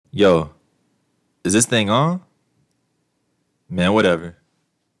Yo, is this thing on? Man, whatever.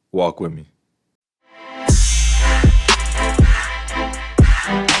 Walk with me.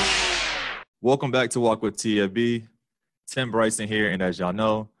 Welcome back to Walk with TFB. Tim Bryson here, and as y'all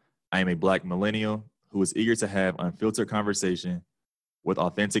know, I am a Black millennial who is eager to have unfiltered conversation with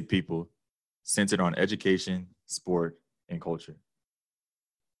authentic people centered on education, sport, and culture.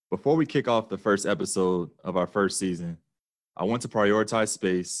 Before we kick off the first episode of our first season, I want to prioritize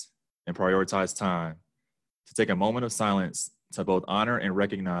space and prioritize time to take a moment of silence to both honor and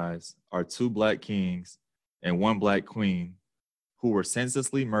recognize our two Black kings and one Black queen who were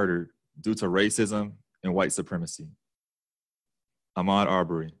senselessly murdered due to racism and white supremacy. Ahmaud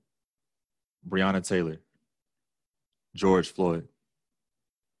Arbery, Breonna Taylor, George Floyd.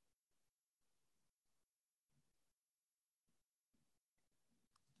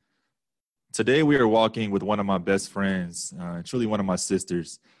 Today we are walking with one of my best friends, truly one of my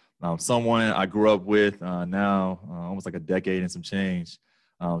sisters, someone I grew up with now almost like a decade and some change.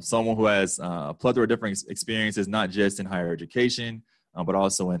 Someone who has a plethora of different experiences, not just in higher education, but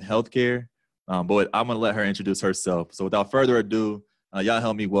also in healthcare. But I'm going to let her introduce herself. So without further ado, y'all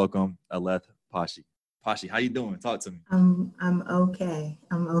help me welcome Aleth Pashi. Pashi, how you doing? Talk to me. I'm okay.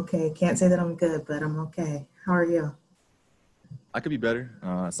 I'm okay. Can't say that I'm good, but I'm okay. How are you? I could be better.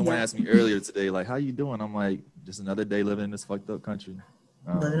 Someone asked me earlier today, like, how you doing? I'm like, just another day living in this fucked up country.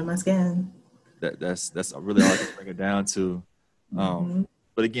 Living in my skin. That's really all I can bring it down to.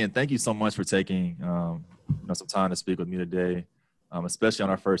 But again, thank you so much for taking some time to speak with me today, especially on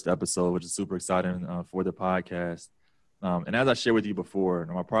our first episode, which is super exciting for the podcast. And as I shared with you before,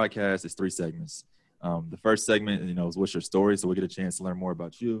 my podcast is 3 segments. The first segment, is what's your story, so we get a chance to learn more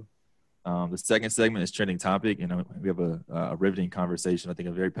about you. The second segment is trending topic, and we have a riveting conversation. I think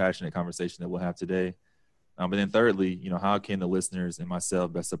a very passionate conversation that we'll have today. But then thirdly, how can the listeners and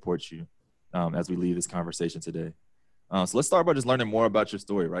myself best support you as we leave this conversation today? So let's start by just learning more about your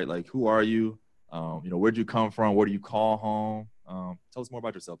story, right? Like, who are you? Where'd you come from? What do you call home? Tell us more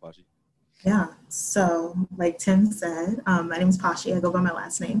about yourself, Pashi. Yeah. So like Tim said, my name is Pashi. I go by my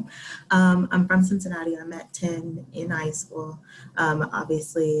last name. I'm from Cincinnati. I met Tim in high school.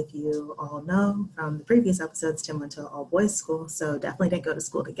 Obviously, if you all know from the previous episodes, Tim went to an all-boys school, so definitely didn't go to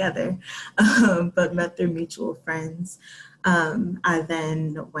school together, but met through mutual friends. I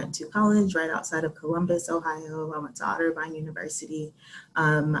then went to college right outside of Columbus, Ohio. I went to Otterbein University.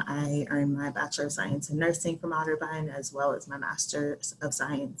 I earned my Bachelor of Science in Nursing from Otterbein, as well as my Master of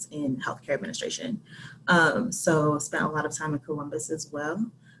Science in Healthcare Administration. So spent a lot of time in Columbus as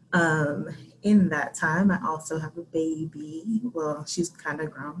well. In that time, I also have a baby. Well, she's kind of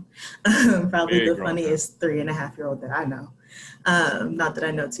grown. Probably Very the grown funniest 3.5-year-old that I know. Not that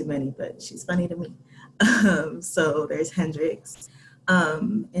I know too many, but she's funny to me. So there's Hendrix.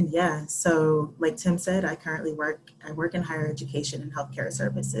 And yeah, so like Tim said, I work in higher education and healthcare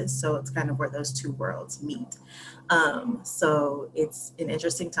services. So it's kind of where those two worlds meet. So it's an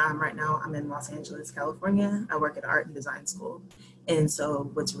interesting time right now. I'm in Los Angeles, California. I work at art and design school. And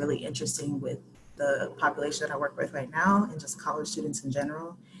so what's really interesting with the population that I work with right now and just college students in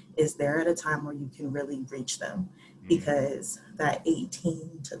general is they're at a time where you can really reach them, because that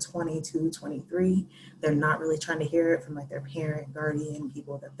 18 to 22, 23, they're not really trying to hear it from like their parent, guardian,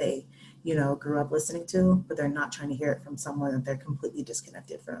 people that they, grew up listening to, but they're not trying to hear it from someone that they're completely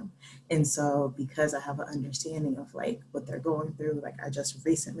disconnected from. And so because I have an understanding of like what they're going through, like I just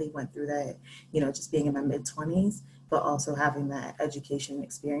recently went through that, just being in my mid-20s, but also having that education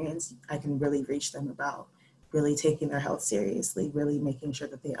experience, I can really reach them about really taking their health seriously, really making sure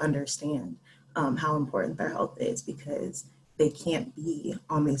that they understand how important their health is, because they can't be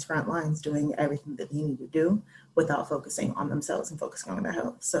on these front lines doing everything that they need to do without focusing on themselves and focusing on their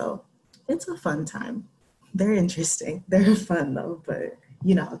health. So it's a fun time. They're interesting. They're fun though, but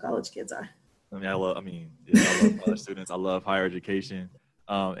you know how college kids are. I love college students. I love higher education.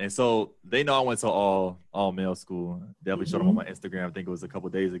 And so they know I went to all male school. Definitely showed them on my Instagram. I think it was a couple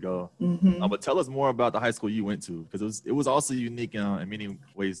of days ago. But tell us more about the high school you went to, because it was also unique in many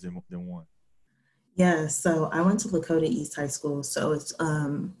ways than one. Yeah, so I went to Lakota East High School. So it's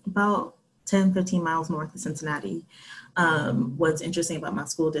about 10, 15 miles north of Cincinnati. What's interesting about my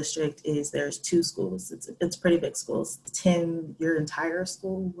school district is there's 2 schools. It's pretty big schools. Tim, your entire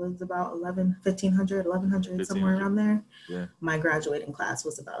school was about 1,500, somewhere around there. Yeah. My graduating class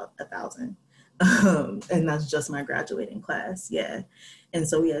was about 1,000. And that's just my graduating class. Yeah. And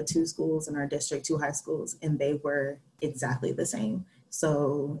so we had 2 schools in our district, 2 high schools, and they were exactly the same.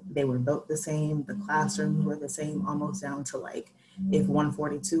 So they were built the same. The classrooms were the same, almost down to like If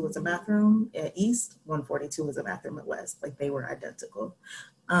 142 was a bathroom at East, 142 was a bathroom at West. Like they were identical.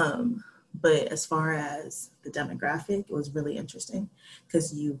 But as far as the demographic, it was really interesting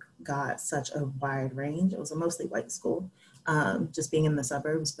because you got such a wide range. It was a mostly white school, just being in the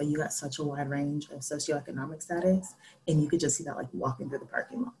suburbs, but you got such a wide range of socioeconomic status, and you could just see that like walking through the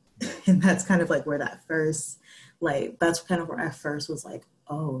parking lot. And that's kind of like where that first, like, that's kind of where I first was like,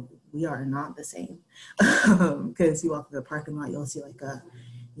 oh, we are not the same. Because you walk through the parking lot, you'll see like a,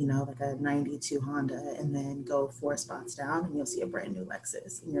 you know, like a 92 Honda, and then go 4 spots down and you'll see a brand new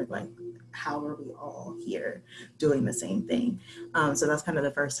Lexus. And you're like, how are we all here doing the same thing? So that's kind of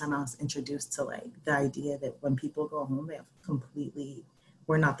the first time I was introduced to like the idea that when people go home, they have completely,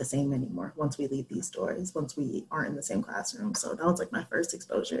 we're not the same anymore once we leave these doors, once we aren't in the same classroom. So that was like my first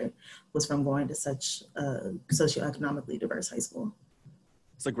exposure, was from going to such a socioeconomically diverse high school.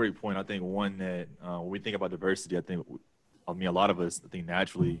 It's a great point. I think one that when we think about diversity, I mean, a lot of us, I think,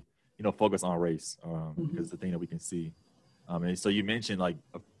 naturally, you know, focus on race because it's the thing that we can see. And so you mentioned, like,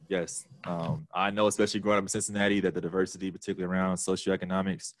 yes, I know, especially growing up in Cincinnati, that the diversity, particularly around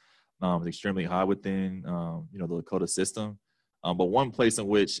socioeconomics, is extremely high within, you know, the Lakota system. But one place in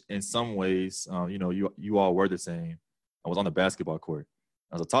which, in some ways, you know, you all were the same, I was on the basketball court.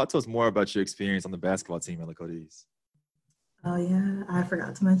 So talk to us more about your experience on the basketball team at Lakota East. Oh yeah, I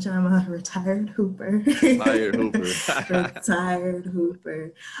forgot to mention I'm a retired hooper. Retired hooper. Retired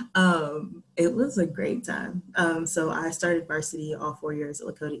hooper. It was a great time. So I started varsity all 4 years at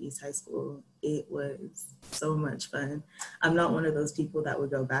Lakota East High School. It was so much fun. I'm not one of those people that would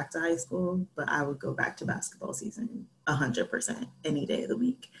go back to high school, but I would go back to basketball season 100% any day of the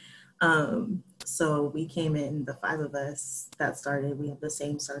week. So we came in, the 5 of us that started, we had the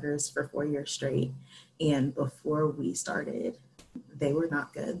same starters for 4 years straight. And before we started, they were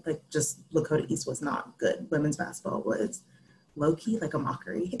not good. Like, just Lakota East was not good. Women's basketball was low-key, like a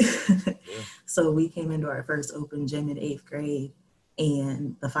mockery. Yeah. So we came into our first open gym in 8th grade,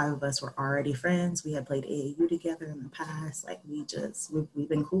 and the 5 of us were already friends. We had played AAU together in the past. Like, we've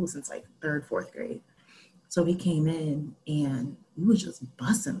been cool since like 3rd, 4th grade. So we came in and we was just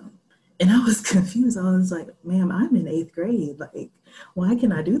busting them. And I was confused. I was like, ma'am, I'm in 8th grade. Like, why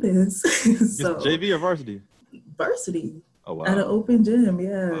can I do this? So JV or varsity? Varsity. Oh, wow. At an open gym,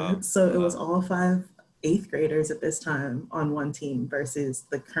 yeah. Wow. So it was all 5 8th graders at this time on one team versus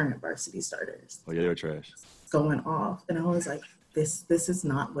the current varsity starters. Oh, yeah, they were trash. Going off. And I was like, this is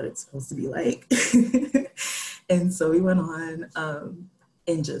not what it's supposed to be like. And so we went on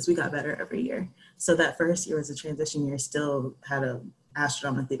and we got better every year. So that first year was a transition year, still had a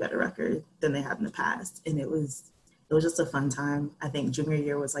astronomically better record than they had in the past. And it was just a fun time. I think junior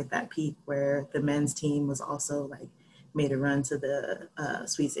year was like that peak where the men's team was also like made a run to the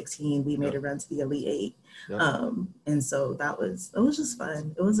Sweet 16. We made a run to the Elite 8. Yep. And so it was just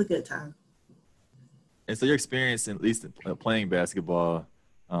fun. It was a good time. And so your experience, at least playing basketball,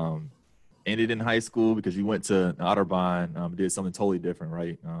 ended in high school because you went to Otterbein, did something totally different,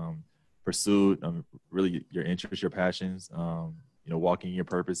 right? Pursued really your interests, your passions, you know, walking your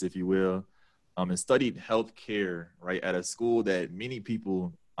purpose, if you will, and studied healthcare, right, at a school that many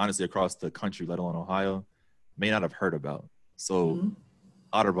people, honestly, across the country, let alone Ohio, may not have heard about. So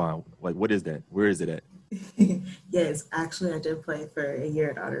Otterbein, like, what is that? Where is it at? Yes, actually, I did play for a year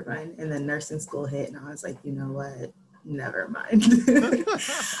at Otterbein, and then nursing school hit, and I was like, you know what? Never mind.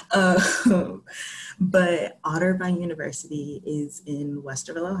 But Otterbein University is in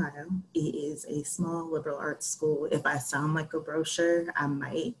Westerville, Ohio. It is a small liberal arts school. If I sound like a brochure, I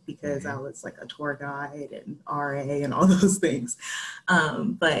might, because I was like a tour guide and RA and all those things.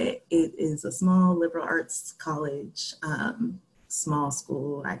 But it is a small liberal arts college, small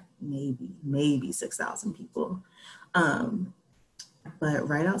school, like maybe 6,000 people. But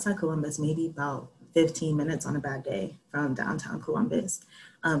right outside Columbus, maybe about 15 minutes on a bad day from downtown Columbus.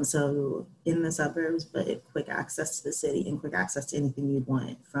 So in the suburbs, but quick access to the city and quick access to anything you'd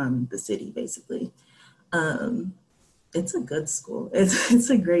want from the city, basically. It's a good school. It's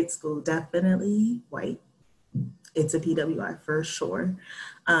a great school, definitely white. It's a PWI for sure.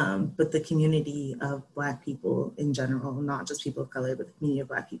 But the community of Black people in general, not just people of color, but the community of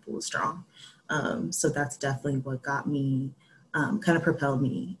Black people is strong. So that's definitely what got me, kind of propelled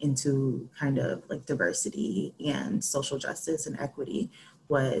me into kind of like diversity and social justice and equity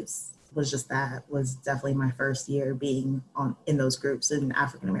was definitely my first year being in those groups in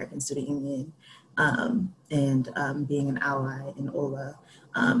African American Student Union, and being an ally in OLA,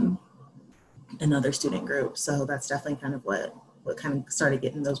 and other student groups. So that's definitely kind of what kind of started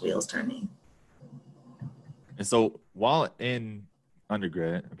getting those wheels turning. And so while in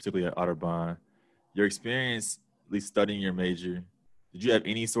undergrad, particularly at Otterbein, your experience least studying your major, did you have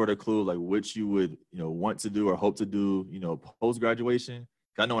any sort of clue like what you would, want to do or hope to do, post graduation?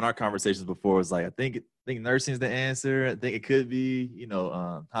 I know in our conversations before, it was like, I think nursing is the answer. I think it could be,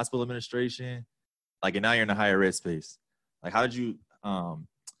 hospital administration. Like, and now you're in the higher ed space. Like, how did you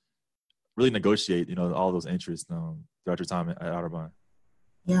really negotiate, all those interests throughout your time at Otterbein?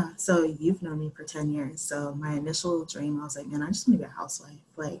 Yeah, so you've known me for 10 years. So my initial dream, I was like, man, I just want to be a housewife.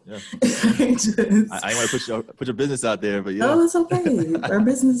 Like, yeah. I want to put your business out there, but yeah. Oh, it's okay. Our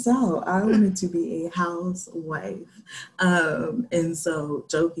business is out. I wanted to be a housewife. And so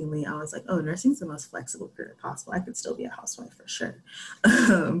jokingly, I was like, oh, nursing's the most flexible career possible. I could still be a housewife for sure.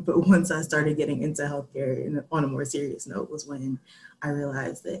 But once I started getting into healthcare and on a more serious note was when I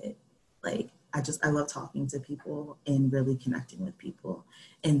realized that, like, I love talking to people and really connecting with people.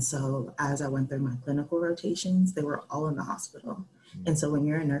 And so as I went through my clinical rotations, they were all in the hospital. And so when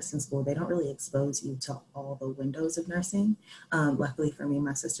you're in nursing school, they don't really expose you to all the windows of nursing. Luckily for me,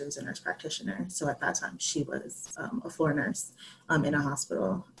 my sister is a nurse practitioner. So at that time, she was a floor nurse in a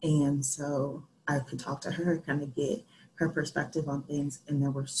hospital. And so I could talk to her, kind of get her perspective on things. And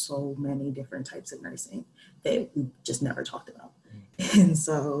there were so many different types of nursing that we just never talked about. And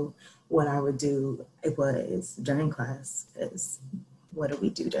so what I would do, it was during class, because what do we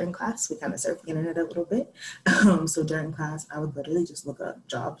do during class? We kind of surf the internet a little bit. So during class, I would literally just look up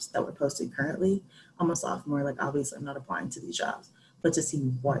jobs that were posted currently. I'm a sophomore, like obviously I'm not applying to these jobs, but to see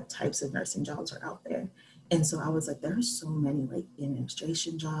what types of nursing jobs are out there. And so I was like, there are so many like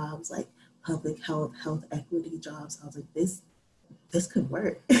administration jobs, like public health, health equity jobs. I was like, this could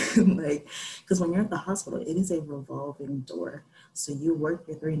work. Like, because when you're at the hospital, it is a revolving door. So you work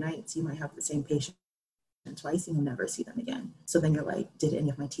your 3 nights, you might have the same patient twice and you'll never see them again. So then you're like, did any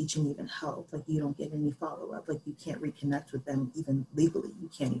of my teaching even help? Like, you don't get any follow-up. Like, you can't reconnect with them even legally. You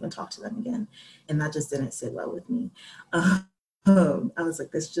can't even talk to them again. And that just didn't sit well with me. I was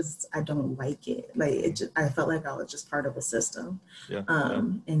like, I don't like it. Like, I felt like I was just part of a system. Yeah.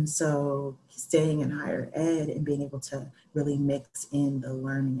 And so staying in higher ed and being able to really mix in the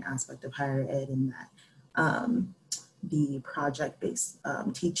learning aspect of higher ed and that, the project-based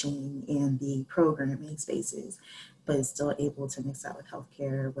teaching and the programming spaces, but still able to mix that with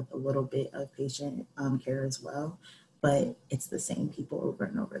healthcare with a little bit of patient care as well. But it's the same people over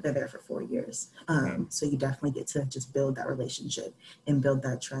and over. They're there for 4 years. So you definitely get to just build that relationship and build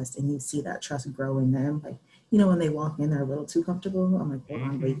that trust. And you see that trust grow in them. Like, when they walk in, they're a little too comfortable. I'm like, hold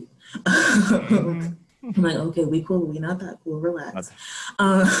on, baby. I'm like, okay, we cool. We not that cool. Relax.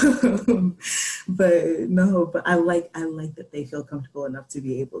 But I like that they feel comfortable enough to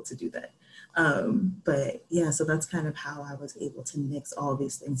be able to do that. But yeah, so that's kind of how I was able to mix all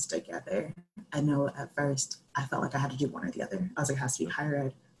these things together. I know at first I felt like I had to do one or the other. I was like, it has to be higher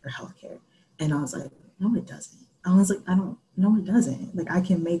ed or healthcare. And I was like, no, it doesn't. I was like, no, it doesn't. Like, I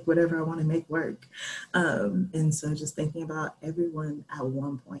can make whatever I want to make work. And so just thinking about everyone at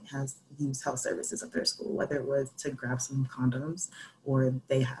one point has used health services at their school, whether it was to grab some condoms or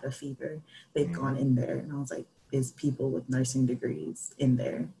they had a fever, they've gone in there. And I was like, is people with nursing degrees in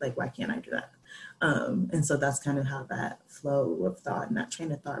there? Like, why can't I do that? And so that's kind of how that flow of thought and that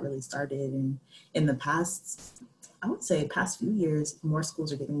train of thought really started. And in the past, I would say past few years, more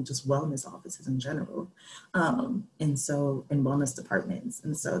schools are getting just wellness offices in general. And so in wellness departments.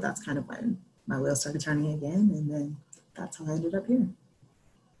 And so that's kind of when my wheels started turning again. And then that's how I ended up here.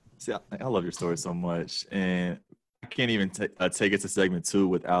 See, I love your story so much. And I can't even take it to segment 2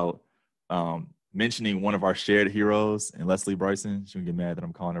 without mentioning one of our shared heroes, and Leslie Bryson. She won't get mad that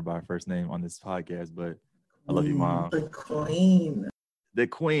I'm calling her by her first name on this podcast, but I love you, Mom. The queen. The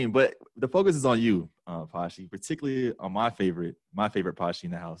queen, but the focus is on you, Pashi, particularly on my favorite Pashi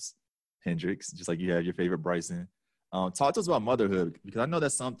in the house, Hendrix, just like you have your favorite Bryson. Talk to us about motherhood, because I know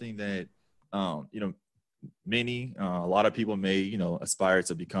that's something that, many, a lot of people may, aspire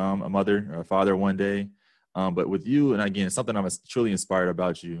to become a mother or a father one day. But with you, and again, something I'm truly inspired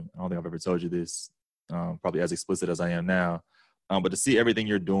about you. I don't think I've ever told you this, probably as explicit as I am now. But to see everything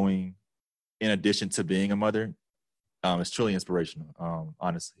you're doing in addition to being a mother, it's truly inspirational,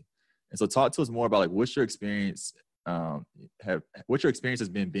 honestly. And so talk to us more about, like, what's your experience, what's your experience has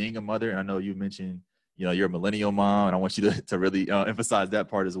been being a mother? And I know you mentioned, you're a millennial mom, and I want you to really emphasize that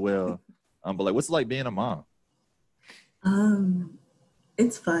part as well. But like, what's it like being a mom?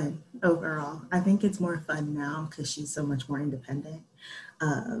 It's fun overall. I think it's more fun now because she's so much more independent.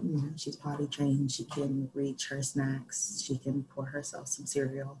 She's potty trained. She can reach her snacks. She can pour herself some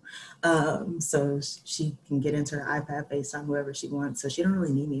cereal. So she can get into her iPad, FaceTime, whoever she wants. So she don't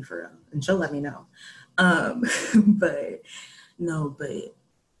really need me for real. And she'll let me know. But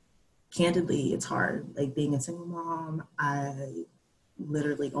candidly, it's hard. Like being a single mom, I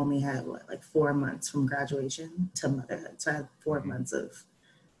literally only had like 4 months from graduation to motherhood. So I had 4 months of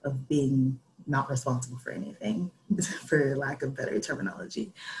being not responsible for anything, for lack of better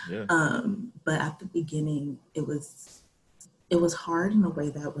terminology. Yeah. But at the beginning, it was hard in a way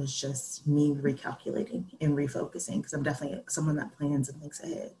that was just me recalculating and refocusing, because I'm definitely someone that plans and thinks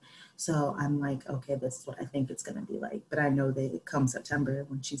ahead. So I'm like, okay, this is what I think it's going to be like. But I know that come September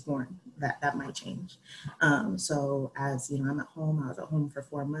when she's born, that might change. So as you know, I'm at home. I was at home for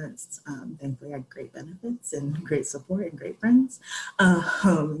 4 months. Thankfully, I had great benefits and great support and great friends,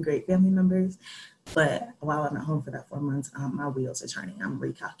 great family members. But while I'm at home for that 4 months, my wheels are turning. I'm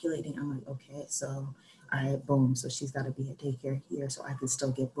recalculating. I'm like, okay, so all right, boom. So she's got to be at daycare here, so I can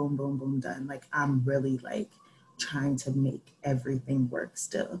still get boom, boom, boom done. Like I'm really like trying to make everything work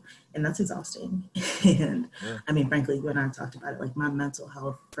still, and that's exhausting. And Yeah. I mean, frankly, when I talked about it, like my mental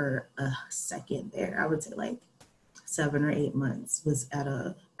health for a second there, I would say like 7 or 8 months was at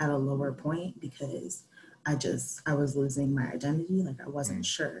a lower point, because I was losing my identity. Like I wasn't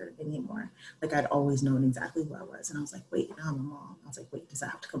sure anymore. Like I'd always known exactly who I was. And I was like, wait, now I'm a mom. I was like, wait, does that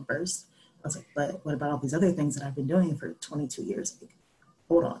have to come first? I was like, but what about all these other things that I've been doing for 22 years? Like,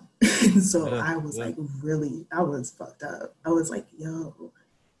 hold on. So Yeah. I was Yeah. like, really, I was fucked up. I was like, yo,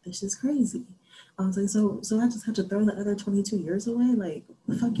 this is crazy. I was like, so I just have to throw the other 22 years away? Like,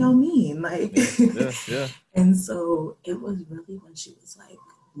 the fuck y'all mean? Like, Yeah. Yeah. Yeah. and so it was really when she was like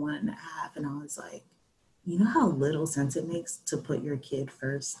 1.5, and I was like, you know how little sense it makes to put your kid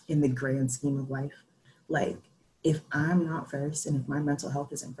first in the grand scheme of life? Like, if I'm not first and if my mental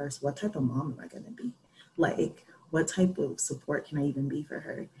health isn't first, what type of mom am I going to be? Like, what type of support can I even be for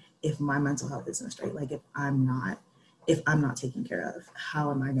her if my mental health isn't straight? Like, if I'm not taken care of, how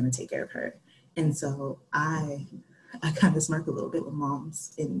am I going to take care of her? And so I kind of smirk a little bit with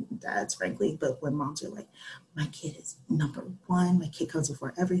moms and dads, frankly, but when moms are like, my kid is number one, my kid comes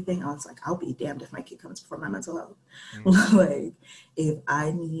before everything, I was like, I'll be damned if my kid comes before my mental health. Like, if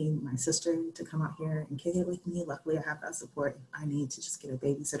I need my sister to come out here and kick it with me, luckily I have that support. If I need to just get a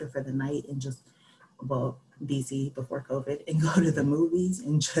babysitter for the night and just, well, BC before COVID, and go to the movies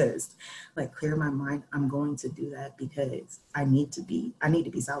and just like clear my mind, I'm going to do that, because I need to be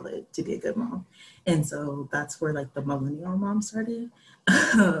solid to be a good mom. And so that's where like the millennial mom started.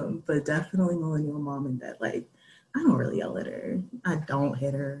 But definitely millennial mom in that, like, I don't really yell at her. I don't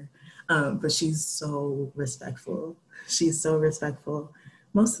hit her. But she's so respectful. She's so respectful,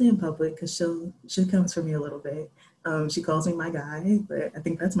 mostly in public, because she comes for me a little bit. She calls me my guy, but I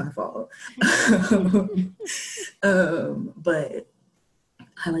think that's my fault. But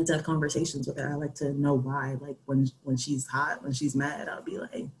I like to have conversations with her. I like to know why. Like when she's hot, when she's mad, I'll be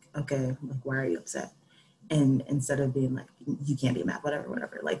like, okay, like, why are you upset? And instead of being like, you can't be mad,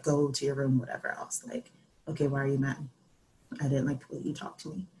 whatever, like go to your room, whatever else. Like, okay, why are you mad? I didn't like the way you talked to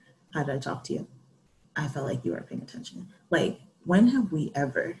me. How did I talk to you? I felt like you weren't paying attention. Like, when have we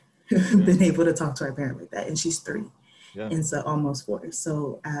ever been able to talk to our parent like that? And she's 3. Yeah. And so almost 4.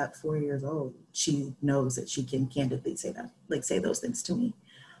 So at 4 years old, she knows that she can candidly say that, like say those things to me.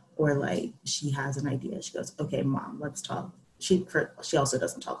 Or like she has an idea. She goes, okay, mom, let's talk. She also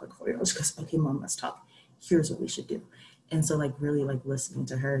doesn't talk like a 4-year-old. She goes, okay, mom, let's talk. Here's what we should do. And so like really like listening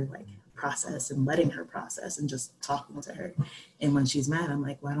to her like process and letting her process and just talking to her. And when she's mad, I'm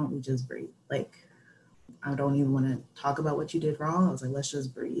like, why don't we just breathe? Like, I don't even want to talk about what you did wrong. I was like, let's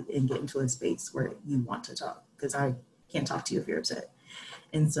just breathe and get into a space where you want to talk, because I can't talk to you if you're upset.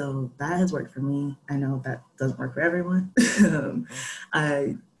 And so that has worked for me. I know that doesn't work for everyone.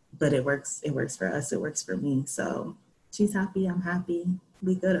 But it works. It works for us. It works for me. So she's happy. I'm happy.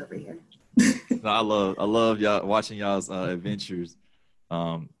 We good over here. No, I love y'all watching y'all's adventures.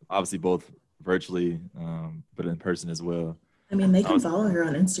 Obviously both virtually, but in person as well. I mean, they can follow her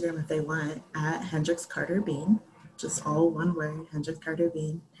on Instagram if they want, at Hendrix Carter Bean. Just all one word, Hendrix Carter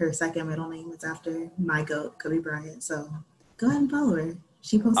Bean. Her second middle name is after my goat, Kobe Bryant. So go ahead and follow her.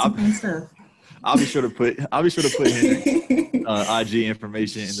 She posts some fun stuff. I'll be sure to put his IG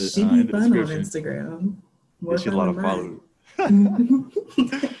information in the description. On Instagram. More fun a lot of followers.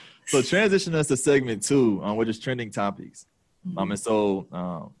 So transition us to segment 2, which is trending topics. And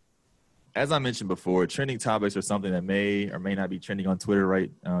so as I mentioned before, trending topics are something that may or may not be trending on Twitter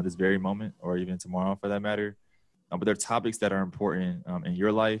right this very moment, or even tomorrow for that matter. But they're topics that are important in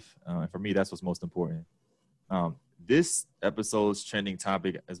your life. And for me, that's what's most important. This episode's trending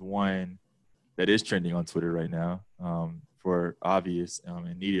topic is one that is trending on Twitter right now for obvious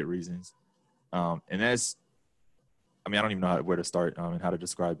and needed reasons. And that's, I mean, I don't even know where to start and how to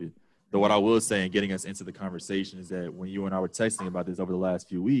describe it. Though what I will say and getting us into the conversation is that when you and I were texting about this over the last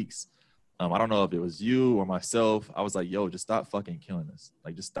few weeks, I don't know if it was you or myself. I was like, yo, just stop fucking killing us.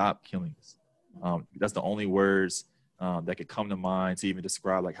 Like, just stop killing us. That's the only words that could come to mind to even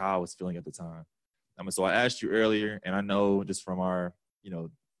describe like how I was feeling at the time. So I asked you earlier, and I know just from our,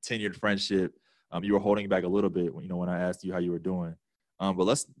 tenured friendship, you were holding back a little bit, when I asked you how you were doing. But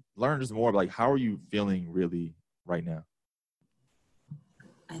let's learn just more about like, how are you feeling really right now?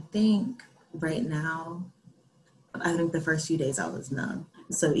 I think right now, I think the first few days I was numb.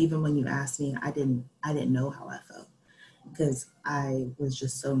 So even when you asked me, I didn't know how I felt because I was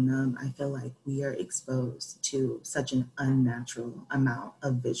just so numb. I feel like we are exposed to such an unnatural amount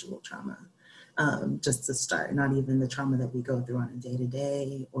of visual trauma. Just to start, not even the trauma that we go through on a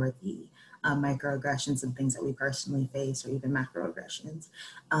day-to-day or the microaggressions and things that we personally face or even macroaggressions.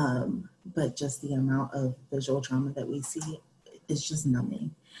 But just the amount of visual trauma that we see is just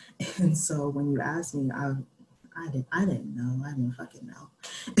numbing. And so when you asked me, I didn't know. I didn't fucking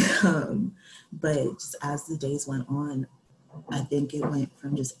know. But just as the days went on, I think it went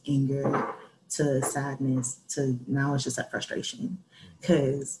from just anger to sadness to now it's just that frustration.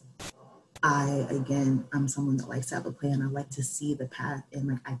 Because I'm someone that likes to have a plan. I like to see the path and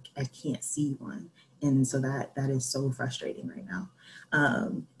like I can't see one. And so that is so frustrating right now.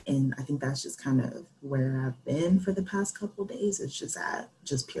 And I think that's just kind of where I've been for the past couple of days. It's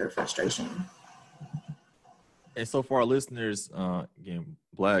just pure frustration. And so for our listeners, again,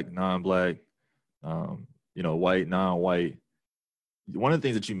 Black, non-Black, white, non-white, one of the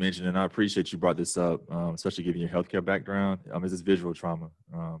things that you mentioned, and I appreciate you brought this up, especially given your healthcare background, is this visual trauma,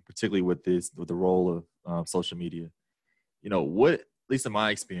 particularly with the role of social media. What, at least in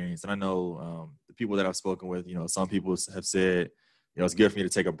my experience, and I know the people that I've spoken with, some people have said, it's good for me to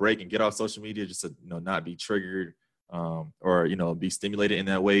take a break and get off social media just to, not be triggered or, be stimulated in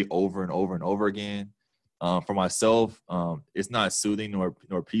that way over and over and over again. For myself, it's not soothing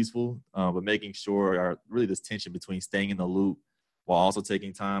nor peaceful, but making sure really this tension between staying in the loop while also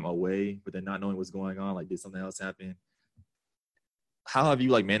taking time away, but then not knowing what's going on, like did something else happen? How have you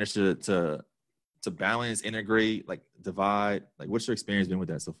like managed to balance, integrate, like divide? Like what's your experience been with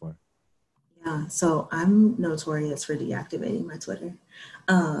that so far? Yeah, so I'm notorious for deactivating my Twitter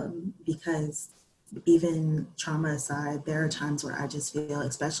because even trauma aside, there are times where I just feel,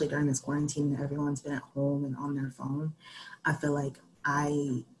 especially during this quarantine, everyone's been at home and on their phone. I feel like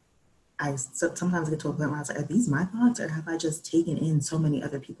I sometimes get to a point where I was like, are these my thoughts or have I just taken in so many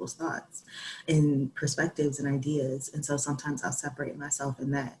other people's thoughts and perspectives and ideas? And so sometimes I'll separate myself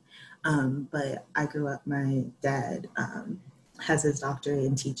in that. But I grew up, my dad has his doctorate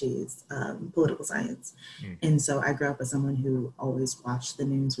and teaches political science. And so I grew up as someone who always watched the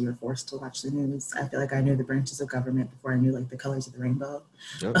news. We were forced to watch the news. I feel like I knew the branches of government before I knew like the colors of the rainbow.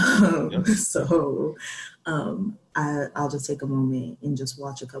 Yep. So I'll just take a moment and just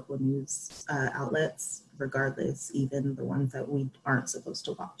watch a couple of news outlets, regardless, even the ones that we aren't supposed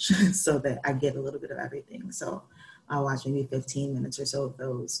to watch, so that I get a little bit of everything. So I'll watch maybe 15 minutes or so of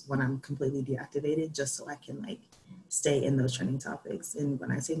those when I'm completely deactivated, just so I can like stay in those trending topics. And when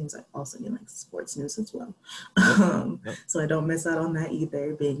I say news, I also mean like sports news as well. So I don't miss out on that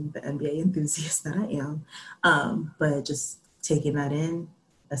either, being the NBA enthusiast that I am. But just taking that in,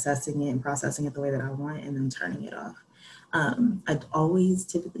 assessing it and processing it the way that I want, and then turning it off. I'd always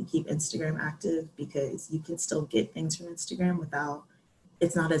typically keep Instagram active because you can still get things from Instagram without,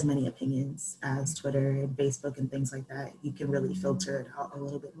 it's not as many opinions as Twitter and Facebook and things like that. You can really filter it out a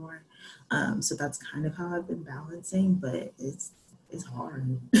little bit more. So that's kind of how I've been balancing, but it's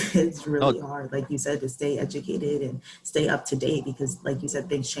hard. It's really hard, like you said, to stay educated and stay up to date because, like you said,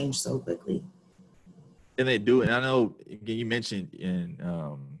 things change so quickly. And they do. And I know you mentioned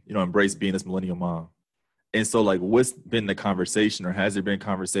embrace being this millennial mom. And so like, what's been the conversation, or has there been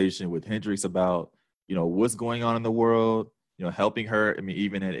conversation with Hendrix about, what's going on in the world, helping her? I mean,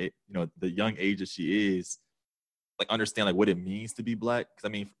 even at, the young age that she is, like understand like what it means to be Black. Cause I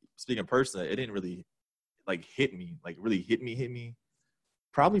mean, speaking personally, it didn't really like hit me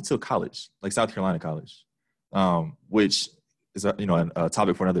probably till college, like South Carolina College, which is, a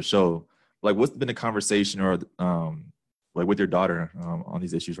topic for another show. Like what's been the conversation or like with your daughter on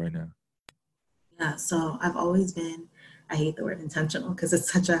these issues right now? Yeah, so I've always been, I hate the word intentional because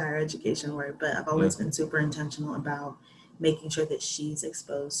it's such a higher education word, but I've always been super intentional about making sure that she's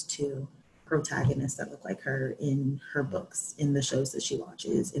exposed to protagonists that look like her in her books, in the shows that she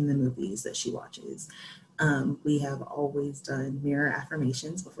watches, in the movies that she watches. We have always done mirror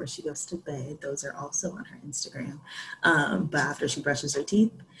affirmations before she goes to bed. Those are also on her Instagram. But after she brushes her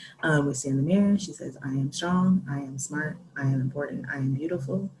teeth, we see in the mirror, she says, I am strong, I am smart, I am important, I am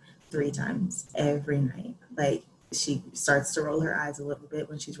beautiful. 3 times every night. Like, she starts to roll her eyes a little bit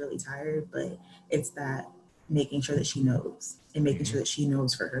when she's really tired, but it's that making sure that she knows, and making sure that she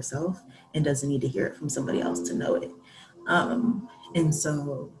knows for herself and doesn't need to hear it from somebody else to know it. And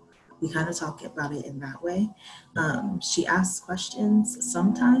so we kind of talk about it in that way. She asks questions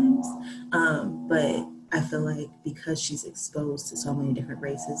sometimes, but I feel like because she's exposed to so many different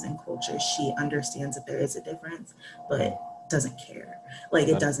races and cultures, she understands that there is a difference, but doesn't care. Like,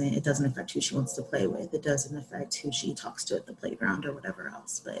 it doesn't affect who she wants to play with. It doesn't affect who she talks to at the playground or whatever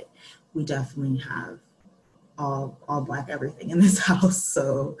else. But we definitely have all Black everything in this house.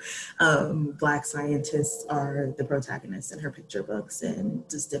 So Black scientists are the protagonists in her picture books, and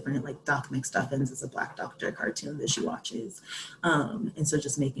just different, like Doc McStuffins is a Black doctor cartoon that she watches. And so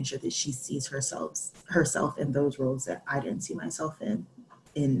just making sure that she sees herself in those roles that I didn't see myself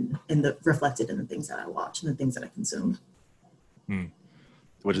in the reflected in the things that I watch and the things that I consume.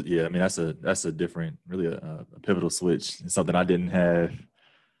 Which, yeah, I mean, that's a different, really a pivotal switch. It's something I didn't have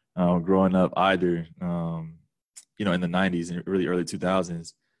growing up either. In the 90s and really early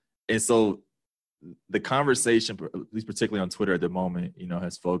 2000s. And so the conversation, at least particularly on Twitter at the moment,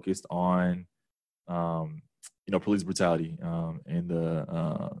 has focused on, police brutality and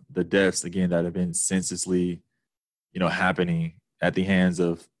the deaths, again, that have been senselessly, happening at the hands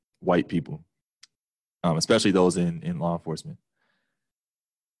of white people, especially those in law enforcement.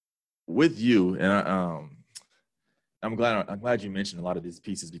 With you, and I'm glad you mentioned a lot of these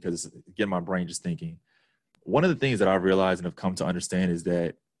pieces, because it's getting my brain just thinking. One of the things that I've realized and have come to understand is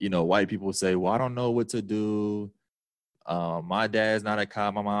that, white people say, well, I don't know what to do. My dad's not a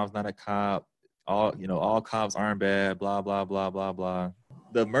cop. My mom's not a cop. All cops aren't bad, blah, blah, blah, blah, blah.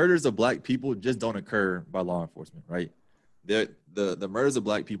 The murders of Black people just don't occur by law enforcement, right? The murders of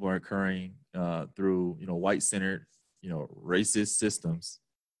Black people are occurring through, white-centered, racist systems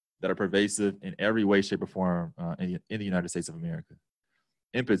that are pervasive in every way, shape, or form in the United States of America.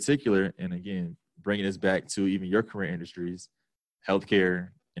 In particular, and again, bringing this back to even your career industries, healthcare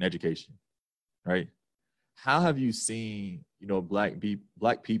and education, right? How have you seen,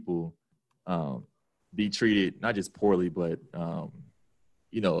 Black people be treated, not just poorly, but,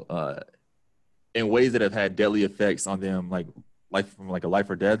 in ways that have had deadly effects on them, from a life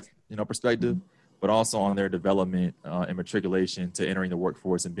or death, perspective, but also on their development and matriculation to entering the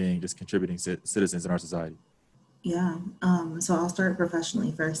workforce and being just contributing citizens in our society? Yeah, so I'll start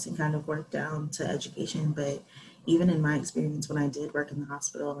professionally first and kind of work down to education. But even in my experience, when I did work in the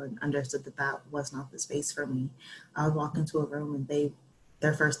hospital and understood that that was not the space for me, I would walk into a room and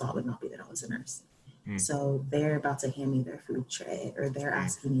their first thought would not be that I was a nurse. So they're about to hand me their food tray, or they're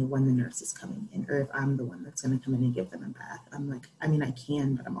asking me when the nurse is coming in, or if I'm the one that's going to come in and give them a bath. I'm like, I mean, I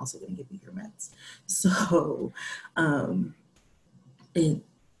can, but I'm also going to give you your meds. So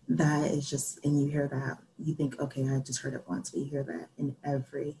that is just, and you hear that, you think, okay, I just heard it once, but you hear that in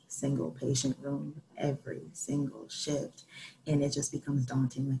every single patient room, every single shift, and it just becomes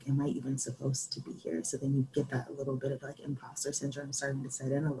daunting. Like, am I even supposed to be here? So then you get that a little bit of like imposter syndrome starting to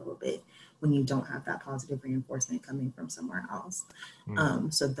set in a little bit when you don't have that positive reinforcement coming from somewhere else.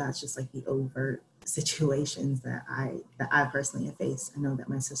 So that's just like the overt situations that I personally have faced. I know that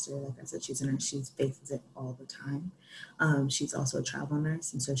my sister, like I said, she's a nurse, she faces it all the time. She's also a travel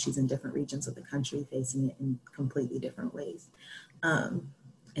nurse, and so she's in different regions of the country facing it in completely different ways.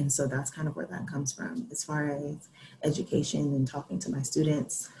 And so that's kind of where that comes from. As far as education and talking to my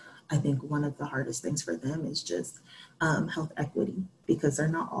students, I think one of the hardest things for them is just health equity, because they're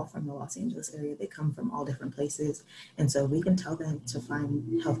not all from the Los Angeles area. They come from all different places. And so we can tell them to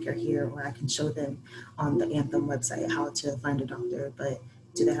find healthcare here, or I can show them on the Anthem website how to find a doctor, but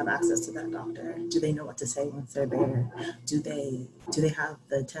do they have access to that doctor? Do they know what to say once they're there? Do they have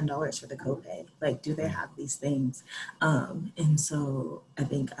the $10 for the copay? Like, do they have these things? And so I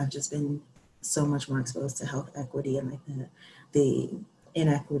think I've just been so much more exposed to health equity and like the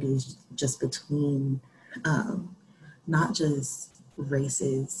inequities just between not just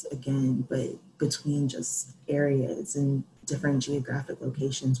races again, but between just areas and different geographic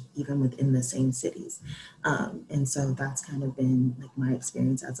locations, even within the same cities. And so that's kind of been like my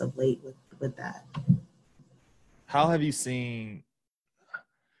experience as of late with that. How have you seen,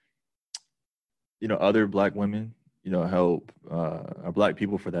 other Black women, help, or Black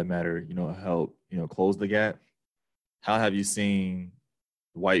people for that matter, help, close the gap? How have you seen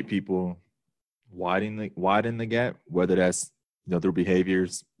white people widen the gap, whether that's, through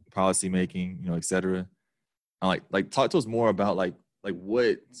behaviors, policy making, et cetera? Like talk to us more about like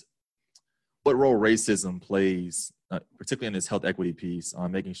what role racism plays, particularly in this health equity piece,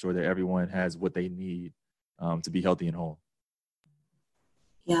 on making sure that everyone has what they need to be healthy and whole.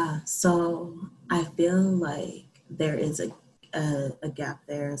 Yeah, so I feel like there is a gap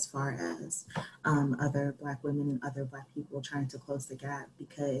there as far as other Black women and other Black people trying to close the gap,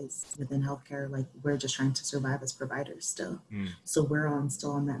 because within healthcare, like, we're just trying to survive as providers still. Mm, So we're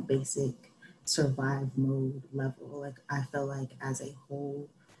still on that basic survive mode level. Like, I feel like as a whole,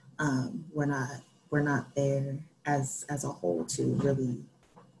 we're not there as a whole to really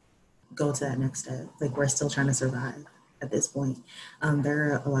go to that next step. Like, we're still trying to survive at this point.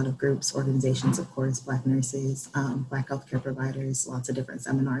 There are a lot of groups, organizations, of course, Black nurses, Black healthcare providers, lots of different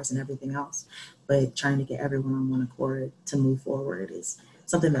seminars and everything else. But trying to get everyone on one accord to move forward is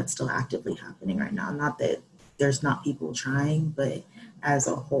something that's still actively happening right now. Not that there's not people trying, but as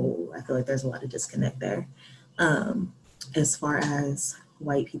a whole, I feel like there's a lot of disconnect there. Um, as far as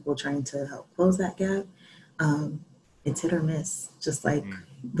white people trying to help close that gap, um, it's hit or miss, just like mm,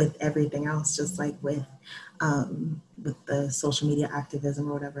 with everything else, just like with the social media activism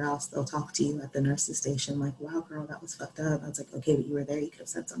or whatever else. They'll talk to you at the nurse's station like, wow, girl, that was fucked up. I was like, okay, but you were there, you could have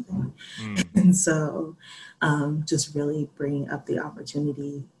said something. mm, And so just really bringing up the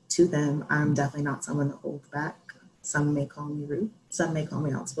opportunity to them. I'm definitely not someone that holds back. Some may call me rude. Some may call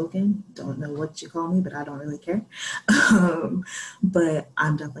me outspoken. Don't know what you call me, but I don't really care. Um, but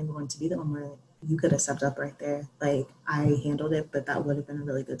I'm definitely going to be the one where you could have stepped up right there. Like, I handled it, but that would have been a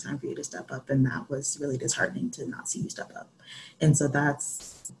really good time for you to step up. And that was really disheartening to not see you step up. And so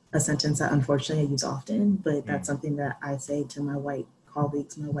that's a sentence that unfortunately I use often, but that's mm, something that I say to my white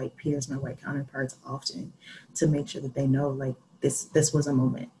colleagues, my white peers, my white counterparts often, to make sure that they know, like, this was a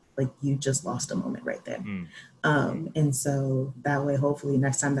moment. Like, you just lost a moment right there. mm. And so that way, hopefully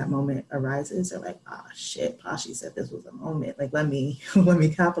next time that moment arises, they're like, ah, shit, Pashi said this was a moment. Like, let me let me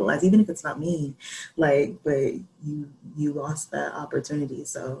capitalize, even if it's not me. Like, but you lost that opportunity.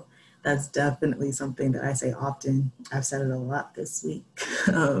 So that's definitely something that I say often. I've said it a lot this week,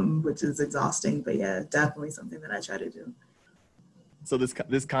 which is exhausting. But yeah, definitely something that I try to do. So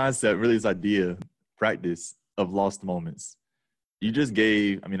this concept, really this idea, practice of lost moments. You just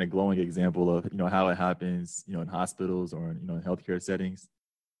gave, I mean, a glowing example of, how it happens, in hospitals or, in healthcare settings.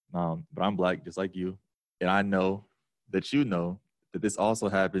 But I'm Black, just like you. And I know that that this also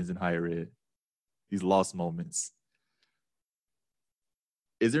happens in higher ed, these lost moments.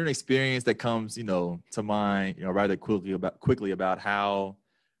 Is there an experience that comes, to mind, rather quickly about how,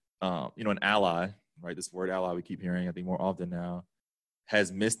 an ally, right? This word ally we keep hearing, I think more often now,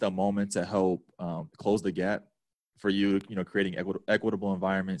 has missed a moment to help close the gap for you, creating equitable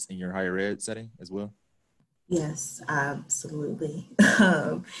environments in your higher ed setting as well? Yes, absolutely.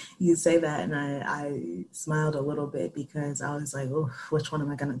 You say that, and I smiled a little bit because I was like, oh, which one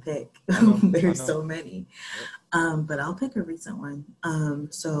am I going to pick? I There's know. so many. Yep. But I'll pick a recent one.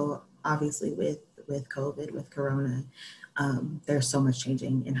 So obviously with COVID, with Corona, there's so much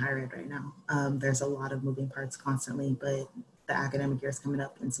changing in higher ed right now. There's a lot of moving parts constantly, but the academic year is coming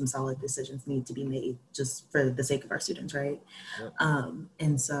up and some solid decisions need to be made just for the sake of our students, right? Yep.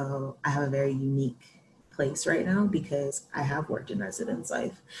 And so I have a very unique place right now because I have worked in residence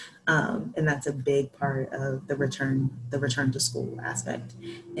life, and that's a big part of the return to school aspect.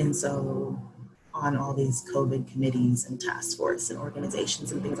 And so on all these COVID committees and task force and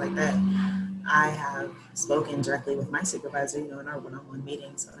organizations and things like that, I have spoken directly with my supervisor, in our one-on-one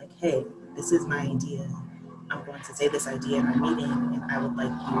meetings. So, like, hey, this is my idea. I'm going to say this idea in our meeting, and I would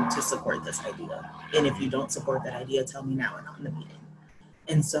like you to support this idea. And if you Mm, don't support that idea, tell me now and not in the meeting.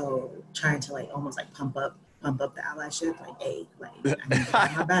 And so trying to, like, almost like pump up the allyship, like, hey, like, I need you to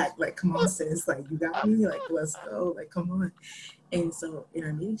have my back. Like, come on, sis, like, you got me, like, let's go, like, come on. And so in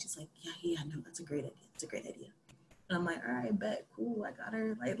our meeting, she's like, yeah, no, that's a great idea. It's a great idea. And I'm like, all right, bet, cool, I got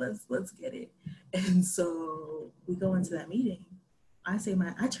her. Like, let's get it. And so we go into that meeting. I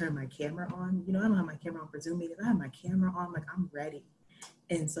turn my camera on. I don't have my camera on for Zoom meetings. I have my camera on, like, I'm ready.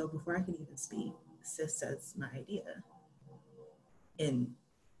 And so before I can even speak, sis says my idea and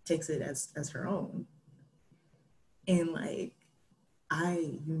takes it as her own. And like,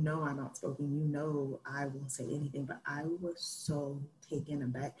 I'm outspoken, I won't say anything, but I was so taken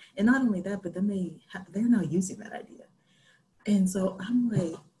aback. And not only that, but then they're now using that idea. And so I'm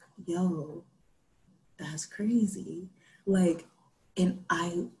like, yo, that's crazy. Like, and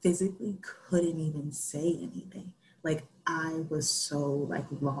I physically couldn't even say anything. Like, I was so, like,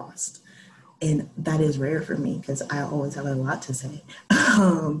 lost. And that is rare for me because I always have a lot to say.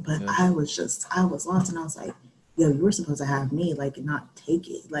 But yeah. I was lost, and I was like, yo, you were supposed to have me, like, not take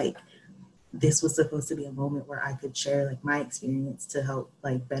it. Like, this was supposed to be a moment where I could share, like, my experience to help,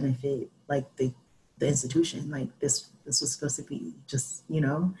 like, benefit, like, the institution. Like, this was supposed to be just.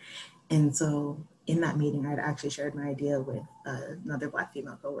 And so in that meeting, I'd actually shared my idea with another Black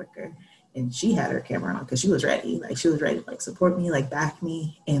female coworker, and she had her camera on because she was ready. Like she was ready to like support me, like back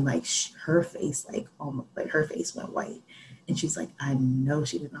me, and like her face, like almost like her face went white, and she's like, I know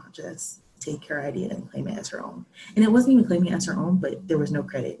she did not just take her idea and claim it as her own, and it wasn't even claiming it as her own, but there was no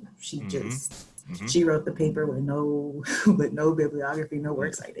credit. She just she wrote the paper with no bibliography, no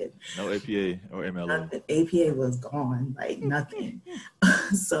works cited, no APA or MLA. APA was gone, like nothing.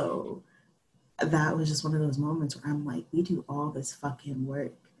 So that was just one of those moments where I'm like, we do all this fucking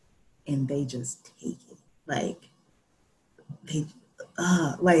work and they just take it. Like they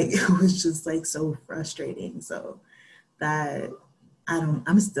like it was just like so frustrating. So that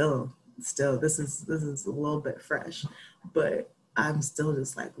I'm still this is a little bit fresh, but I'm still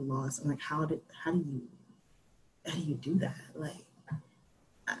just like lost. I'm like, how do you do that? Like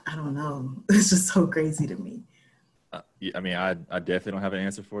I don't know. It's just so crazy to me. I mean, I definitely don't have an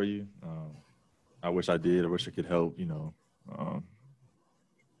answer for you. I wish I did. I wish I could help,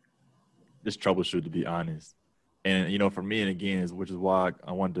 just troubleshoot, to be honest. And, for me, and again, which is why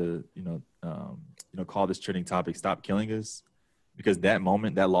I wanted to, call this trending topic, Stop Killing Us, because that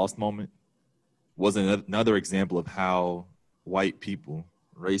moment, that lost moment, was another example of how white people,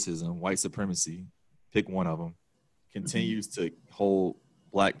 racism, white supremacy, pick one of them, continues to hold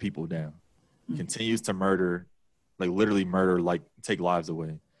Black people down, continues to murder, like literally murder, like take lives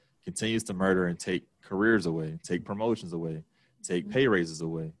away, continues to murder and take careers away, take promotions away, take pay raises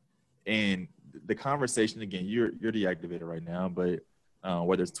away. And the conversation, again, you're the activator right now, but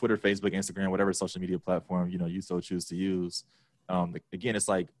whether it's Twitter, Facebook, Instagram, whatever social media platform, you so choose to use, again, it's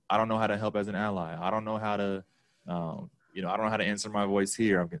like, I don't know how to help as an ally. I don't know how to, I don't know how to answer my voice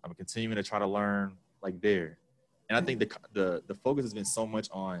here. I'm continuing to try to learn like there. And I think the focus has been so much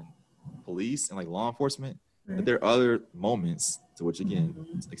on police and like law enforcement, but there are other moments to which, again,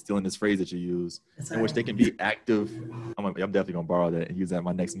 like stealing this phrase that you use, in which they can be active. I'm definitely gonna borrow that and use that in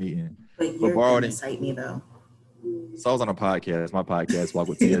my next meeting. But you're gonna cite me though. So I was on a podcast, my podcast, Walk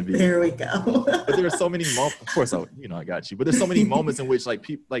with TNB. There we go. But there are so many moments. Of course, I got you. But there's so many moments in which like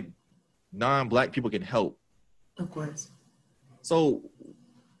people, like non-Black people, can help. Of course. So,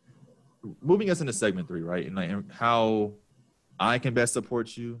 moving us into segment 3, right? And like how I can best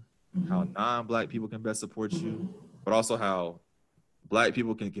support you, how non-Black people can best support you, but also how Black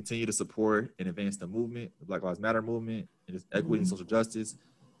people can continue to support and advance the movement, the Black Lives Matter movement, and its equity and social justice,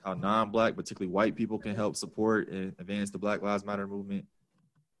 how non-Black, particularly white people, can help support and advance the Black Lives Matter movement.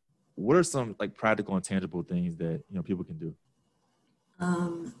 What are some like practical and tangible things that people can do?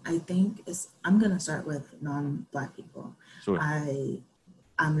 I think I'm gonna start with non-Black people. Sure.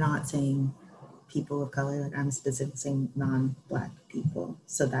 I'm not saying people of color, like I'm specifically saying non-Black people.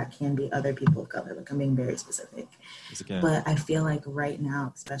 So that can be other people of color, like I'm being very specific. Yes, it can. But I feel like right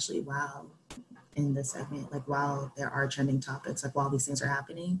now, especially while in this segment, like while there are trending topics, like while these things are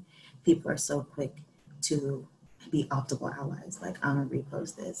happening, people are so quick to be optical allies. Like, I'm gonna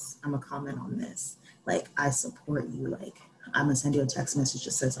repost this, I'm gonna comment on this, like I support you, like I'm gonna send you a text message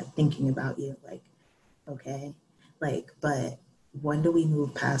that says like thinking about you, like okay, like, but when do we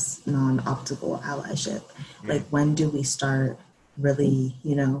move past non-optical allyship? Like when do we start really,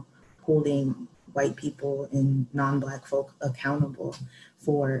 holding white people and non-Black folk accountable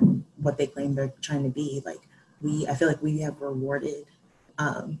for what they claim they're trying to be? Like I feel like we have rewarded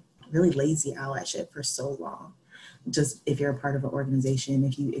really lazy allyship for so long. Just if you're a part of an organization,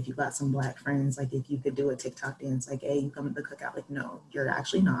 if you got some Black friends, like if you could do a TikTok dance, like, hey, you come to the cookout, like, no, you're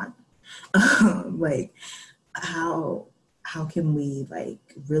actually not. Like how can we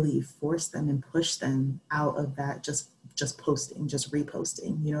like really force them and push them out of that just posting, just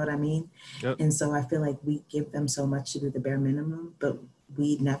reposting, you know what I mean? Yep. And so I feel like we give them so much to do the bare minimum, but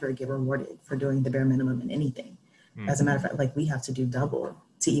we never get rewarded for doing the bare minimum in anything. As a matter of fact, like we have to do double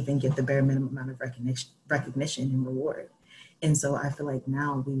to even get the bare minimum amount of recognition and reward. And so I feel like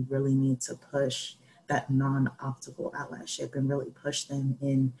now we really need to push that non-optical allyship and really push them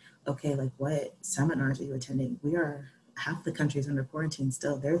in, okay, like what seminars are you attending? Half the country's under quarantine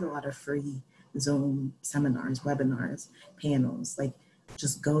still. There's a lot of free Zoom seminars, webinars, panels. Like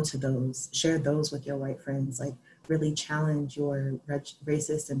just go to those, share those with your white friends, like really challenge your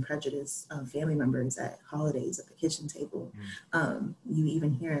racist and prejudiced family members at holidays at the kitchen table. You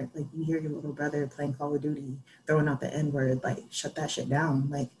even hear your little brother playing Call of Duty, throwing out the N-word, like shut that shit down.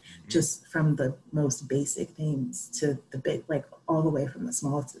 Like just from the most basic things to the big, like all the way from the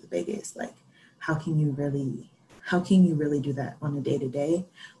small to the biggest. Like how can you really do that on a day-to-day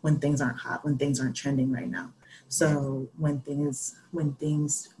when things aren't hot, when things aren't trending right now? So when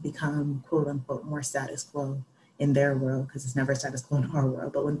things become quote unquote more status quo in their world, because it's never status quo in our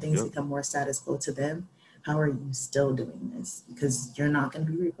world. But when things Yep. become more status quo to them, how are you still doing this? Because you're not going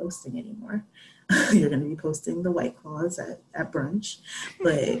to be reposting anymore. You're going to be posting the White Claws at brunch.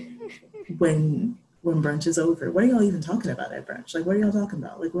 But when brunch is over, what are y'all even talking about at brunch? Like, what are y'all talking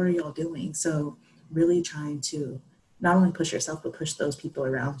about? Like, what are y'all doing? So really trying to not only push yourself, but push those people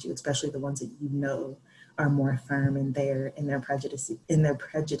around you, especially the ones that you know are more firm in their prejudices.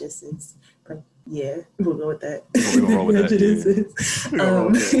 Yeah, we'll go with that. We're gonna roll with Prejudices.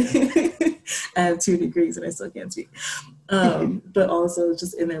 I have 2 degrees and I still can't speak. But also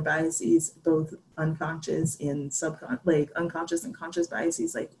just in their biases, both unconscious and unconscious and conscious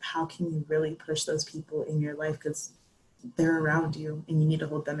biases. Like, how can you really push those people in your life? Because they're around you and you need to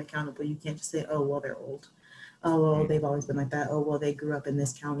hold them accountable. You can't just say, oh, well, they're old. Oh, well, they've always been like that. Oh, well, they grew up in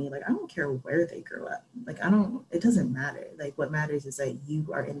this county. Like, I don't care where they grew up. Like, it doesn't matter. Like, what matters is that you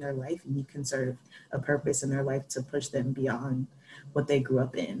are in their life and you can serve a purpose in their life to push them beyond what they grew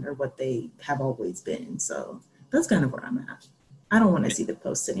up in or what they have always been. So that's kind of where I'm at. I don't want to see the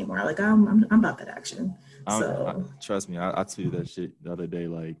posts anymore. Like, I'm about that action. Trust me, I tweeted that shit the other day.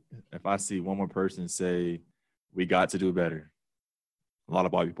 Like, if I see one more person say, we got to do better, a lot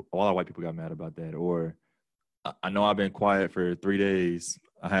of white people got mad about that. Or, I know I've been quiet for 3 days.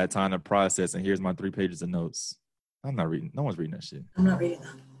 I had time to process, and here's my 3 pages of notes. I'm not reading. No one's reading that shit. I'm not reading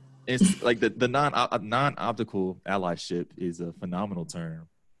that. It's like the non-optical allyship is a phenomenal term,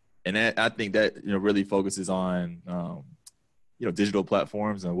 and I think that really focuses on digital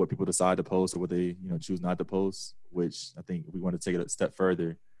platforms and what people decide to post or what they choose not to post. Which I think we want to take it a step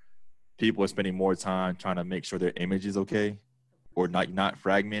further. People are spending more time trying to make sure their image is okay, or not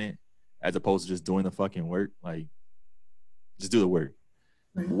fragmented, as opposed to just doing the fucking work. Like, just do the work.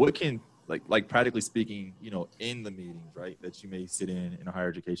 Mm-hmm. What can, like practically speaking, in the meetings, right, that you may sit in a higher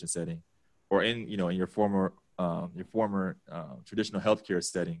education setting, or in your former traditional healthcare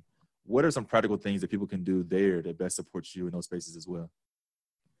setting, what are some practical things that people can do there that best supports you in those spaces as well?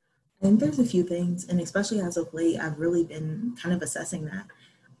 I think there's a few things, and especially as of late, I've really been kind of assessing that.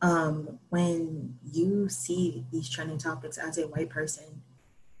 When you see these trending topics as a white person,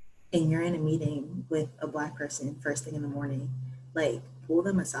 and you're in a meeting with a Black person first thing in the morning, like, pull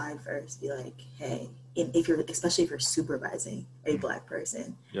them aside first. Be like, hey, especially if you're supervising a Black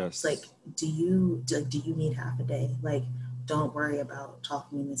person, yes, like, do you need half a day? Like, don't worry about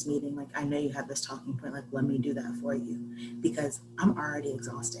talking in this meeting. Like, I know you have this talking point. Like, let me do that for you, because I'm already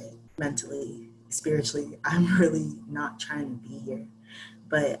exhausted mentally, spiritually. I'm really not trying to be here,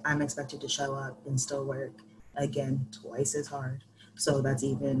 but I'm expected to show up and still work again twice as hard. So that's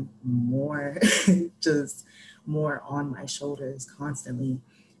even more, just more on my shoulders constantly.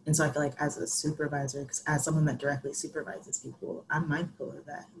 And so I feel like as a supervisor, as someone that directly supervises people, I'm mindful of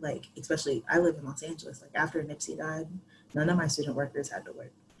that. Like, especially, I live in Los Angeles. Like, after Nipsey died, none of my student workers had to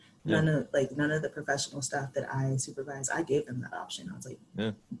work. Yeah. None of the professional staff that I supervise, I gave them that option. I was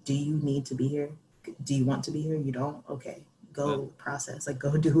like, do you need to be here? Do you want to be here? You don't? Okay. Go process, like,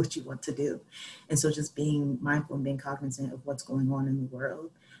 go do what you want to do. And so just being mindful and being cognizant of what's going on in the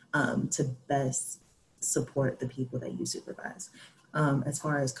world to best support the people that you supervise. As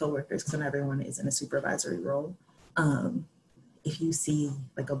far as coworkers, because not everyone is in a supervisory role. If you see,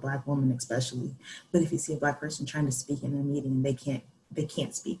 like, a Black woman especially, but if you see a Black person trying to speak in a meeting and they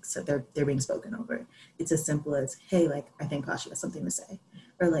can't speak, so they're being spoken over, it's as simple as, hey, like, I think Kashi has something to say.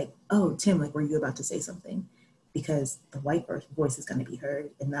 Or like, oh, Tim, like, were you about to say something? Because the white voice is going to be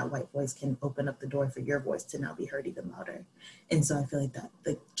heard, and that white voice can open up the door for your voice to now be heard even louder. And so I feel like that,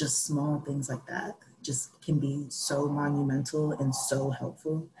 like, just small things like that just can be so monumental and so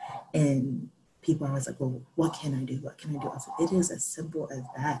helpful. And people are always like, well, what can I do? What can I do? I was like, it is as simple as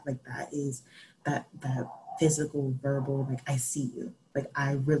that. Like, that is that physical, verbal, like, I see you. Like,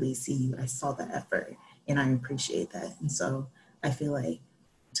 I really see you. I saw the effort and I appreciate that. And so I feel like,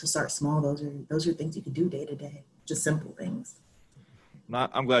 to start small, those are things you can do day to day, just simple things.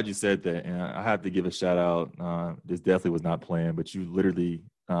 I'm glad you said that, and I have to give a shout out. This definitely was not planned, but you literally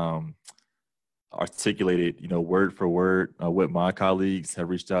articulated, word for word, what my colleagues have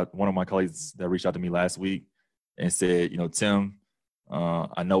reached out. One of my colleagues that reached out to me last week and said, Tim,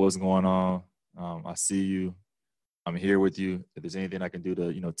 I know what's going on. I see you. I'm here with you. If there's anything I can do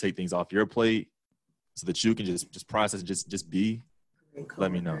to, take things off your plate so that you can just process, just be.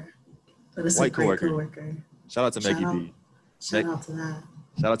 Let me know. White coworker. Shout out to Maggie B. Shout out to that.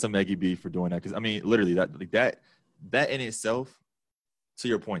 Shout out to Maggie B for doing that, because I mean, literally, that in itself, to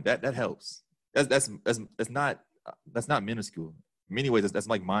your point, that helps. That's not minuscule. In many ways, that's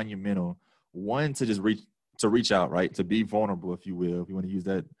like monumental. One, to just reach out, right? To be vulnerable, if you will, if you want to use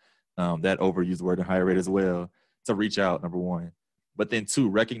that overused word in higher rate as well. to reach out, number one. But then two,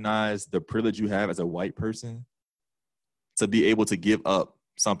 recognize the privilege you have as a white person to be able to give up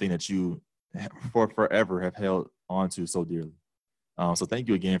something that you for forever have held on to so dearly. So thank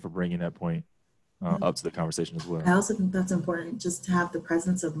you again for bringing that point up to the conversation as well. I also think that's important, just to have the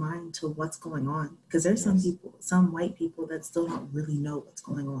presence of mind to what's going on, because there's some people, some white people that still don't really know what's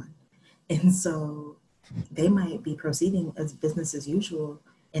going on. And so they might be proceeding as business as usual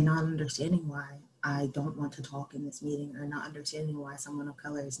and not understanding why I don't want to talk in this meeting, or not understanding why someone of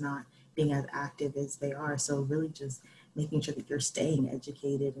color is not being as active as they are. So really just making sure that you're staying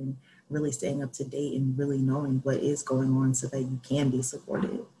educated and really staying up to date and really knowing what is going on so that you can be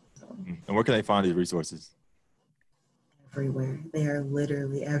supported. So, and where can they find these resources? Everywhere. They are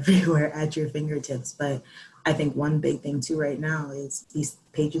literally everywhere at your fingertips. But I think one big thing too right now is these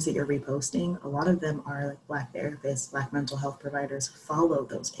pages that you're reposting, a lot of them are like Black therapists, Black mental health providers. Follow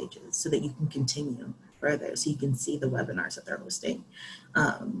those pages so that you can continue further, so you can see the webinars that they're hosting.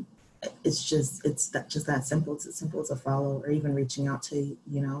 It's just that simple. It's as simple as a follow, or even reaching out to,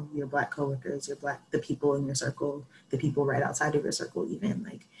 you know, your Black coworkers, the people in your circle, the people right outside of your circle, even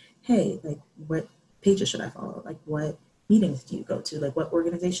like, hey, like what pages should I follow? Like what meetings do you go to? Like what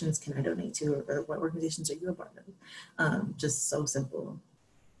organizations can I donate to, or what organizations are you a part of? Just so simple.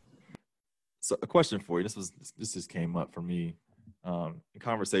 So a question for you. This just came up for me in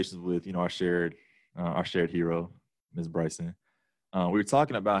conversations with, you know, our shared hero, Ms. Bryson. We were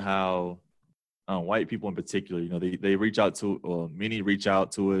talking about how white people in particular, you know, they reach out to, or many reach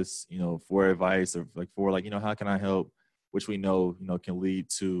out to us, you know, for advice, or like, you know, how can I help? Which we know, you know, can lead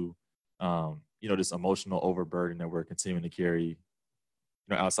to, you know, this emotional overburden that we're continuing to carry, you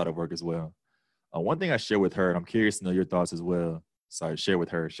know, outside of work as well. One thing I share with her, and I'm curious to know your thoughts as well. Sorry, share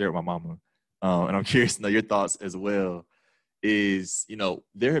with my mama. And I'm curious to know your thoughts as well, is, you know,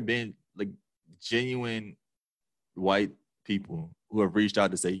 there have been like genuine white people who have reached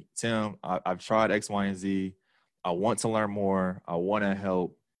out to say, Tim, I've tried X, Y, and Z. I want to learn more. I want to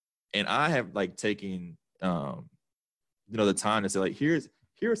help. And I have like taken, you know, the time to say like, here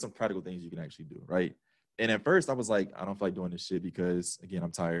are some practical things you can actually do, right? And at first I was like, I don't feel like doing this shit because, again,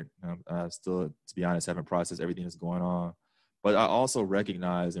 I'm tired. I still, to be honest, haven't processed everything that's going on. But I also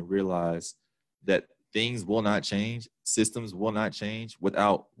recognize and realize that things will not change, systems will not change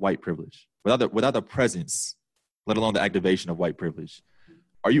without white privilege, without the presence, let alone the activation of white privilege.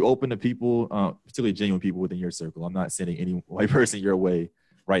 Are you open to people, particularly genuine people within your circle? I'm not sending any white person your way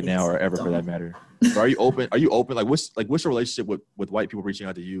right now, or ever for that matter. So are you open? Like what's your relationship with white people reaching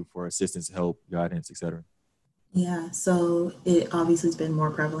out to you for assistance, help, guidance, etc.? Yeah, so it obviously has been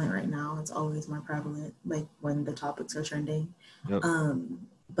more prevalent right now. It's always more prevalent, like when the topics are trending. Yep.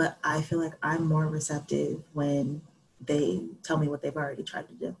 But I feel like I'm more receptive when they tell me what they've already tried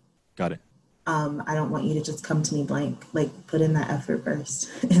to do. Got it. I don't want you to just come to me blank, like put in that effort first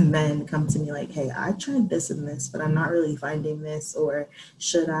and then come to me like, hey, I tried this and this, but I'm not really finding this, or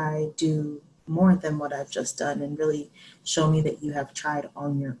should I do more than what I've just done, and really show me that you have tried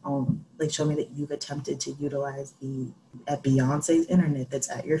on your own. Like show me that you've attempted to utilize at Beyonce's internet that's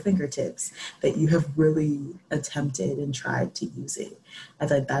at your fingertips, that you have really attempted and tried to use it. I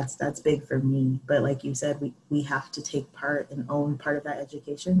feel like that's big for me. But like you said, we have to take part and own part of that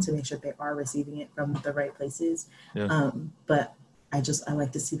education to make sure they are receiving it from the right places. Yeah. But I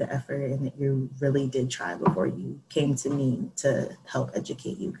like to see the effort and that you really did try before you came to me to help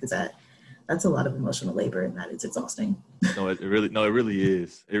educate you, because that's a lot of emotional labor, and that is exhausting. No, it really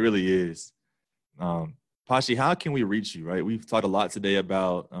is. It really is. Pashi, how can we reach you, right? We've talked a lot today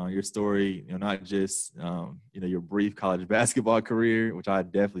about your story, you know, not just, you know, your brief college basketball career, which I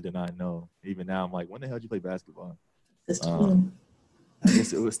definitely did not know. Even now, I'm like, when the hell did you play basketball? I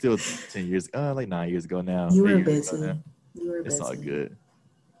guess it was still 10 years, like 9 years ago now. You were busy. It's all good.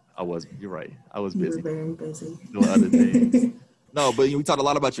 You're right. I was busy. You were very busy. Doing other things. No, but we talked a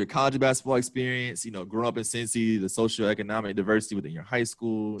lot about your college basketball experience, you know, growing up in Cincy, the socioeconomic diversity within your high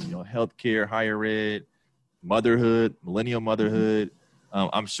school, you know, healthcare, higher ed, motherhood, millennial motherhood.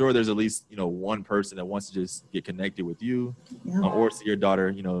 I'm sure there's at least, you know, one person that wants to just get connected with you, or see your daughter,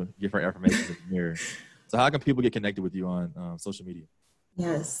 you know, give her information in the mirror. So how can people get connected with you on social media?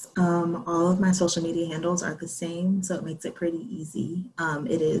 Yes, all of my social media handles are the same, so it makes it pretty easy.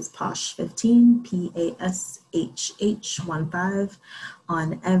 It is Pash15, PASHH15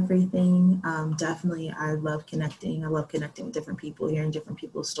 on everything. Definitely, I love connecting. I love connecting with different people, hearing different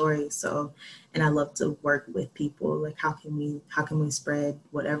people's stories. So, and I love to work with people. Like, how can we spread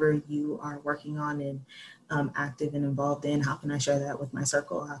whatever you are working on and active and involved in? How can I share that with my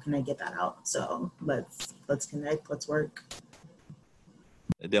circle? How can I get that out? So let's connect. Let's work.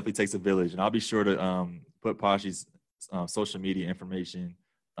 It definitely takes a village, and I'll be sure to put Pashi's social media information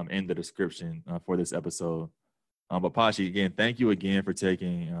in the description for this episode. But Pashi, again, thank you again for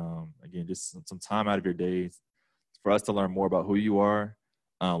taking, again, just some time out of your day for us to learn more about who you are,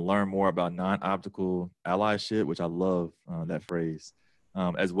 learn more about non-optical allyship, which I love that phrase,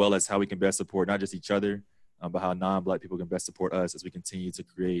 as well as how we can best support not just each other, but how non-Black people can best support us as we continue to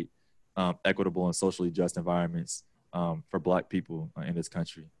create equitable and socially just environments for Black people in this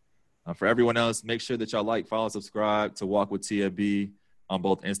country. For everyone else, make sure that y'all like, follow, subscribe to Walk with TAB on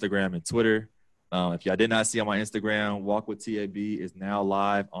both Instagram and Twitter. If y'all did not see on my Instagram, Walk with TAB is now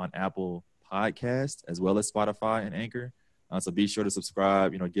live on Apple Podcasts as well as Spotify and Anchor. So be sure to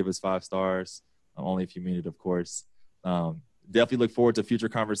subscribe, give us 5 stars, only if you mean it, of course. Definitely look forward to future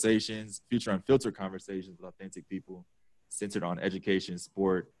conversations, future unfiltered conversations with authentic people centered on education,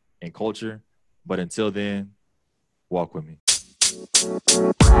 sport, and culture. But until then, walk with me.